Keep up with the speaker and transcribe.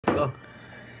Out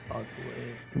the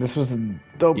way. This was the You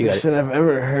dopest got it. shit I've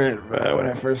ever heard, bro. When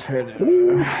I first heard it.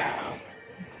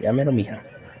 Ya mero, mija.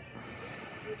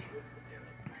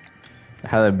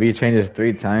 How the beat changes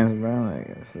 3 times, bro. Like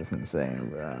it's just insane,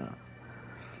 bro.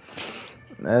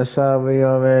 That's how we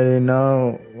already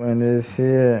know when it's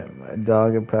here. My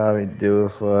dog could probably do it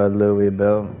for a Louis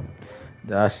Bill.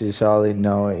 That's Charlie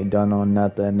know it. He don't know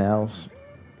nothing else.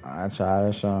 I try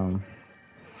to show him.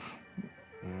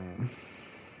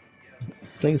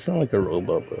 This nigga sound like a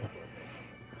robot, bro.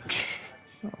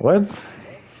 What?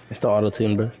 It's the auto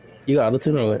tune, bro. You got auto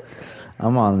tune or what?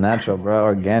 I'm on natural, bro.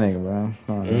 Organic, bro.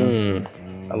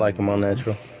 I like him on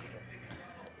natural.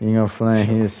 You gonna Flynn?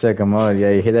 He's sick of mode. Yeah,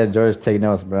 you hear that, George? Take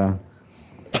notes, bro.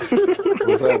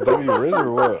 Was that Demi Riz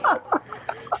or what?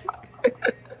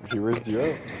 He rizzed you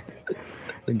up.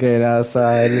 Get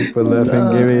outside and pull up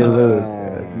and give me a look.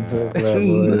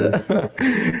 Nah.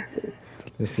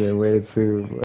 This shit way too.